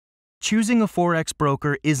Choosing a Forex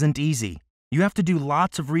broker isn't easy. You have to do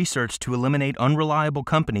lots of research to eliminate unreliable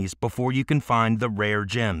companies before you can find the rare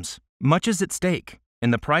gems. Much is at stake,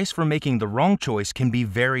 and the price for making the wrong choice can be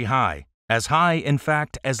very high. As high, in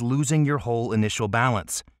fact, as losing your whole initial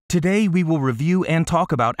balance. Today, we will review and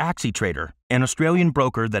talk about AxiTrader, an Australian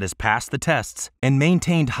broker that has passed the tests and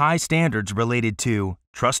maintained high standards related to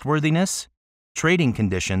trustworthiness, trading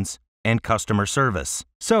conditions, and customer service.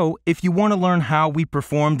 So, if you want to learn how we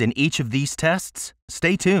performed in each of these tests,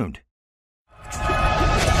 stay tuned.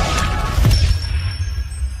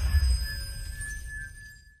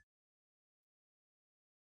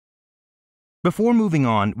 Before moving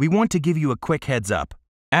on, we want to give you a quick heads up.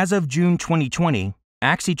 As of June 2020,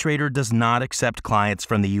 AxiTrader does not accept clients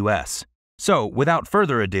from the US. So, without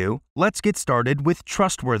further ado, let's get started with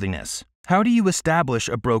trustworthiness. How do you establish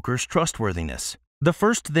a broker's trustworthiness? The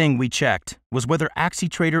first thing we checked was whether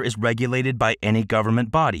AxiTrader is regulated by any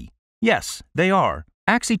government body. Yes, they are.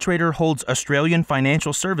 AxiTrader holds Australian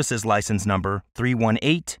Financial Services License Number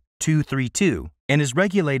 318232 and is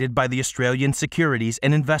regulated by the Australian Securities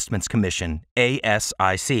and Investments Commission,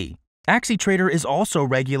 ASIC. AxiTrader is also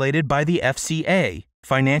regulated by the FCA,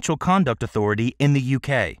 Financial Conduct Authority in the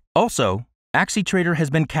UK. Also, AxiTrader has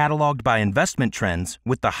been catalogued by Investment Trends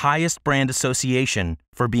with the highest brand association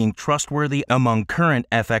for being trustworthy among current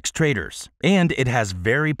FX traders, and it has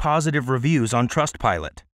very positive reviews on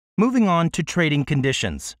Trustpilot. Moving on to trading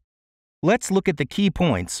conditions. Let's look at the key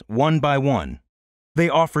points one by one. They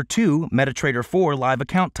offer two MetaTrader 4 live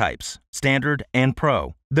account types, Standard and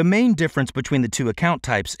Pro. The main difference between the two account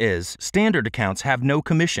types is Standard accounts have no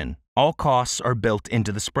commission. All costs are built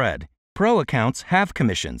into the spread. Pro accounts have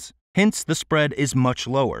commissions. Hence, the spread is much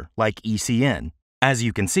lower, like ECN. As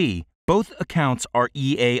you can see, both accounts are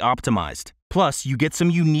EA optimized. Plus, you get some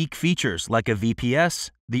unique features like a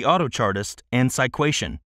VPS, the auto chartist, and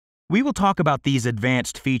Cyquation. We will talk about these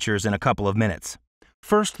advanced features in a couple of minutes.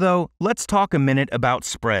 First, though, let's talk a minute about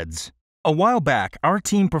spreads. A while back, our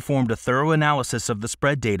team performed a thorough analysis of the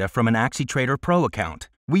spread data from an AxiTrader Pro account.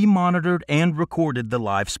 We monitored and recorded the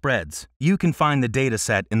live spreads. You can find the data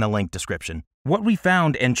set in the link description. What we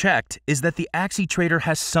found and checked is that the AxiTrader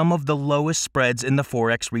has some of the lowest spreads in the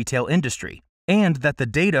Forex retail industry, and that the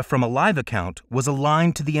data from a live account was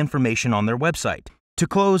aligned to the information on their website. To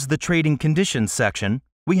close the trading conditions section,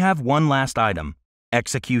 we have one last item,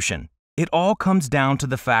 execution. It all comes down to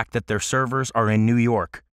the fact that their servers are in New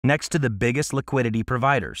York, next to the biggest liquidity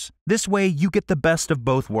providers. This way, you get the best of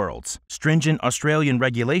both worlds, stringent Australian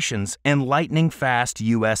regulations and lightning-fast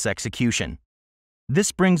US execution.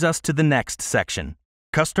 This brings us to the next section,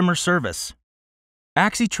 customer service.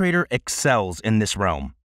 AxiTrader excels in this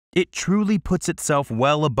realm. It truly puts itself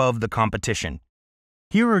well above the competition.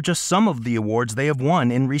 Here are just some of the awards they have won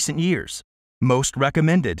in recent years. Most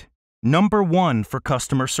recommended, number 1 for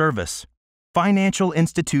customer service, Financial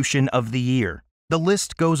Institution of the Year. The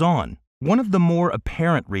list goes on. One of the more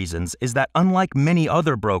apparent reasons is that unlike many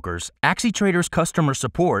other brokers, AxiTrader's customer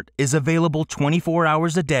support is available 24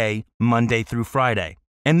 hours a day, Monday through Friday.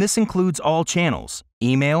 And this includes all channels,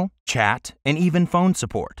 email, chat, and even phone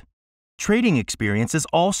support. Trading experience is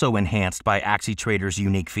also enhanced by AxiTrader's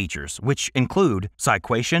unique features, which include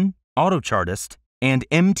Cyquation, auto chartist, and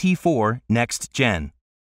MT4 Next Gen.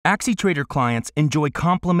 AxiTrader clients enjoy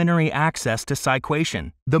complimentary access to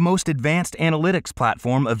Cyquation, the most advanced analytics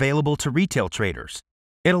platform available to retail traders.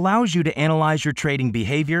 It allows you to analyze your trading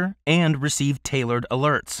behavior and receive tailored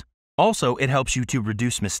alerts. Also, it helps you to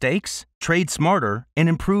reduce mistakes, trade smarter, and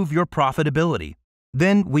improve your profitability.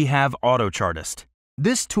 Then we have Auto Chartist.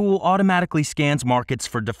 This tool automatically scans markets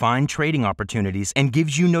for defined trading opportunities and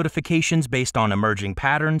gives you notifications based on emerging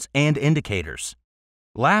patterns and indicators.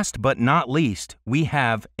 Last but not least, we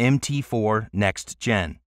have MT4 Next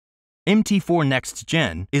Gen. MT4 Next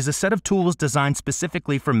Gen is a set of tools designed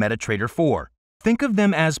specifically for MetaTrader 4. Think of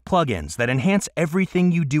them as plugins that enhance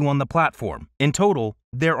everything you do on the platform. In total,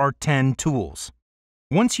 there are 10 tools.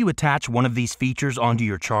 Once you attach one of these features onto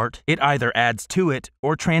your chart, it either adds to it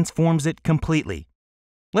or transforms it completely.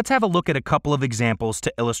 Let's have a look at a couple of examples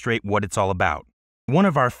to illustrate what it's all about. One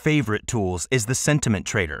of our favorite tools is the Sentiment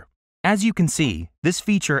Trader. As you can see, this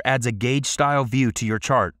feature adds a gauge-style view to your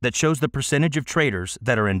chart that shows the percentage of traders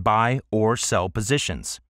that are in buy or sell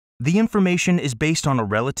positions. The information is based on a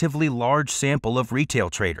relatively large sample of retail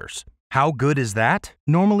traders. How good is that?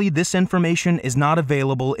 Normally, this information is not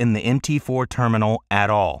available in the MT4 terminal at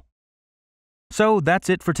all. So that's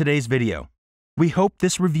it for today's video. We hope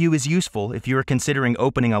this review is useful if you are considering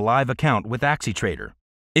opening a live account with AxiTrader.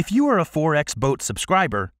 If you are a ForexBoat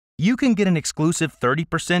subscriber, You can get an exclusive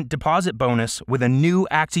 30% deposit bonus with a new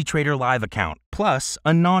AxiTrader Live account, plus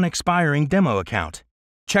a non-expiring demo account.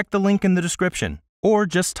 Check the link in the description, or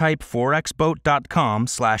just type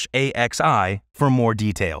forexboat.com/AXI for more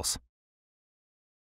details.